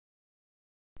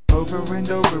over and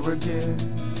over again,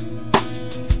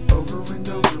 over and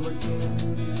over again,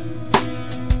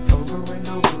 over and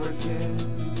over again.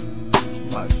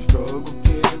 My struggle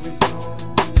carries on,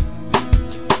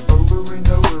 over and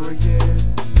over again,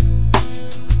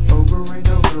 over and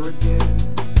over again.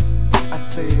 I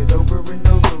say it over and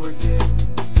over again.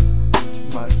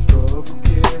 My struggle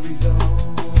carries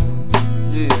on.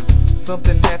 Yeah.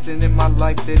 Something happened in my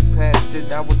life that passed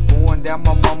it. I was born down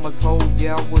my mama's hole,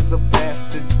 yeah, I was a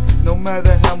bastard. No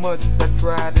matter how much I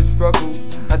tried and struggled,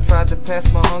 I tried to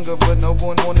pass my hunger, but no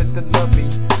one wanted to love me.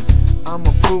 I'm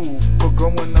a fool for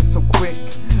growing up so quick.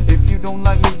 If you don't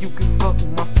like me, you can suck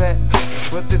my fat.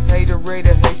 But this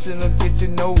hater-rater Haitian will get you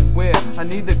nowhere. I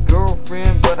need a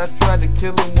girlfriend, but I tried to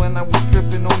kill her when I was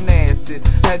tripping on acid.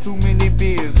 Had too many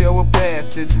beers, yo, a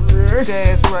bastard.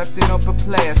 Jazz wrapped in up a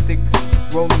plastic.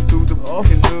 Rolling through the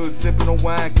fucking hood, sipping on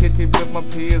wine, kicking with my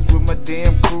peers, with my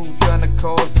damn crew, trying to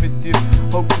cause mischief.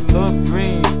 Hopes and love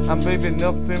dreams. I'm bathing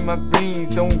ups in my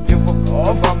beans. Don't give a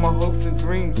fuck about my hopes and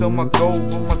dreams. So my goal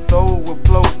for my soul will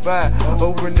flow by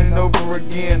over and over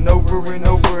again, over and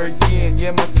over again.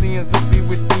 Yeah, my sins will be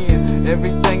within.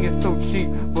 Everything is so cheap,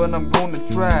 but I'm gonna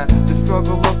try to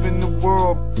struggle up in the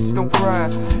world. Just don't cry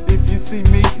if you see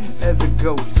me as a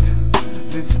ghost.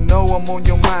 Just know I'm on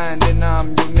your mind and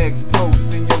I'm your next host.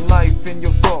 In your life, in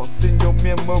your thoughts, in your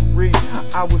memory,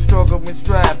 I will struggle and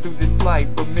strive through this life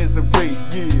of misery.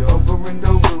 Yeah, over and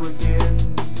over again,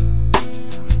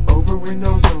 over and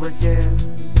over again,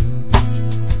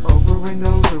 over and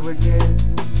over again.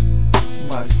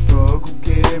 My struggle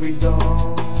carries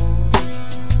on,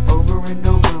 over and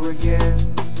over again,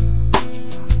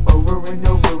 over and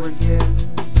over again.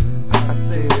 I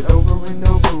said over and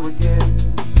over again.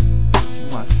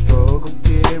 My struggle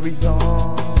carries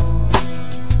on,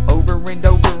 over and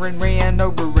over and ran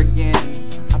over again.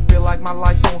 I feel like my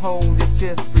life's on hold, it's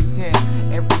just pretend.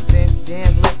 Ever since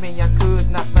Jan left me, I could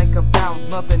not think about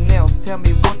nothing else. Tell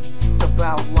me what's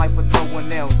about life with no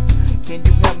one else. Can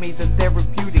you help me, the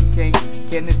therapeutic king?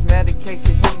 Can this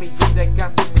medication help me through that?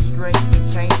 Got some restraints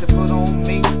and chains to put on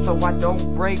me, so I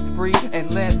don't break free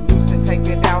and let loose and take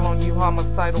it out on you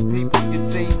homicidal people,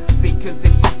 you see. Because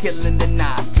if you're killing, then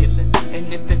I'm killing.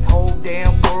 And if this whole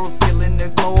damn world's killing,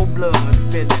 there's more blood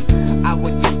spilling. I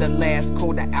would get the last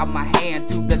quarter out my hand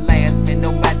through the last man,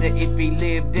 no matter if he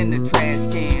lived in the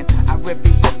trash can. I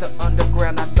represent the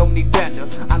underground, I don't need better.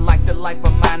 I like the life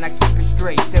of mine, I keep it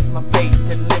straight. That's my fate,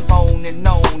 to live on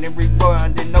and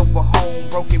rewind and over home.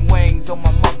 Broken wings on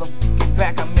my motherfucking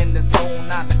back, I'm in the zone,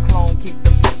 not a clone. Keep the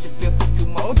pressure filled to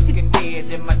my chicken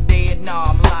head. Am I dead? No,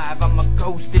 I'm alive, I'm a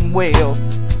ghost and well.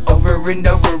 Over and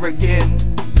over again,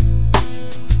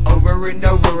 over and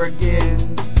over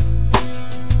again,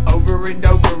 over and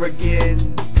over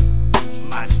again.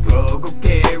 My struggle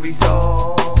carries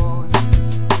on,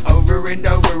 over and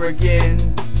over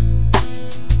again,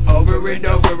 over and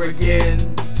over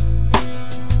again,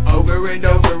 over and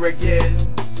over again.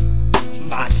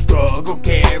 My struggle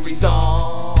carries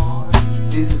on.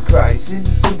 Jesus Christ is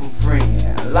a super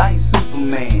friend, like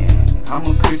Superman. I'm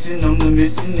a Christian on the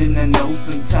mission, and I know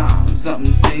sometimes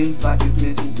something seems like it's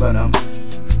missing, but I'm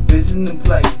vision the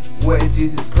place where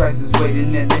Jesus Christ is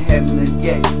waiting at the heavenly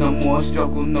gates. No more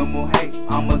struggle, no more hate.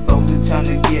 I'm a soldier trying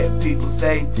to get people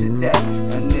saved today.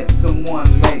 And if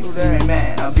someone makes me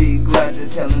mad, I'll be glad to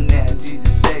tell them that Jesus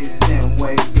saves and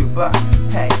wave goodbye.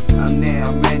 Hey, I'm there,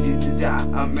 I'm ready to die,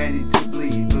 I'm ready to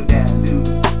bleed, but I do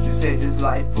to save this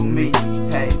life for me.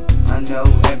 Hey, I know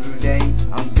every day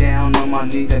I'm down on my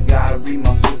knees, I gotta read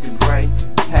my book and pray.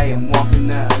 Hey, I'm walking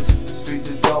the streets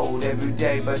of gold every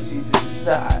day, but Jesus'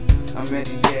 side. I'm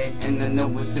ready, yeah, and I know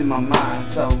what's in my mind.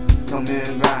 So come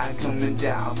and ride, come and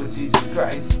die with Jesus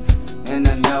Christ, and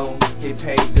I know He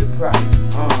paid the price.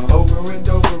 Over and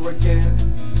over again,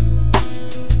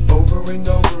 over and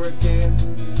over again,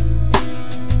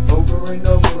 over and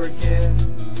over again.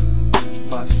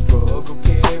 My struggle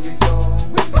carries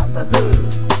on. We got the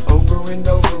hood. Over and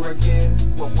over again.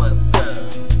 Well, what's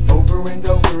up? Over and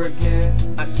over again.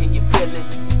 Can you feel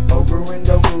it? Over and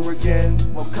over again.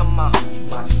 Well, come on.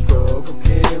 My struggle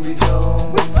carries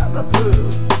on. We brought the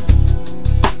hood.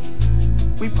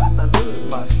 We brought the hood.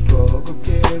 My struggle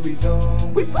carries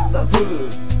on. We brought the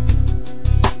hood.